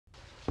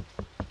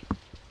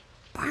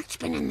Bart's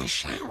been in the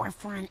shower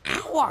for an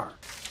hour.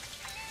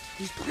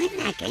 He's playing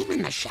that game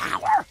in the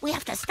shower. We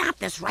have to stop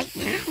this right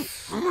now.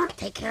 Homer,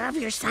 take care of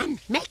your son.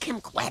 Make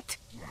him quit.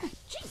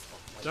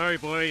 Sorry,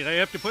 boy. I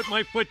have to put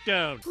my foot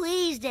down.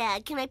 Please,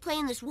 Dad, can I play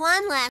in this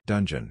one last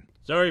Dungeon.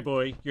 Sorry,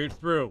 boy. You're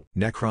through.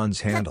 Necron's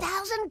handle.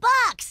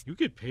 $1,000. You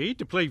get paid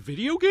to play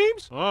video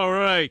games? All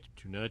right.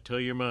 Do not tell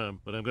your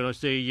mom, but I'm going to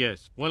say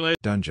yes. One last...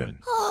 Dungeon.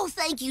 Oh,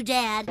 thank you,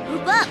 Dad.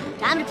 Group up.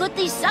 Time to put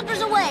these suckers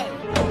away.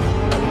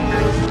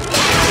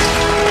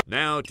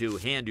 Now to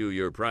hand you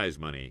your prize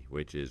money,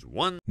 which is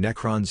one...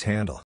 Necron's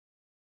handle.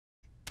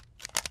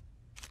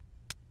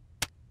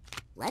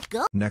 Let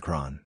go.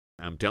 Necron.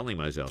 I'm telling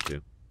myself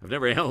to. I've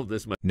never held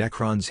this much.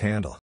 Necron's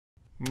handle.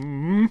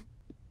 Here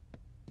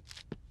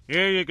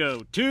you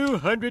go.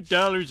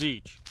 $200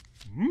 each.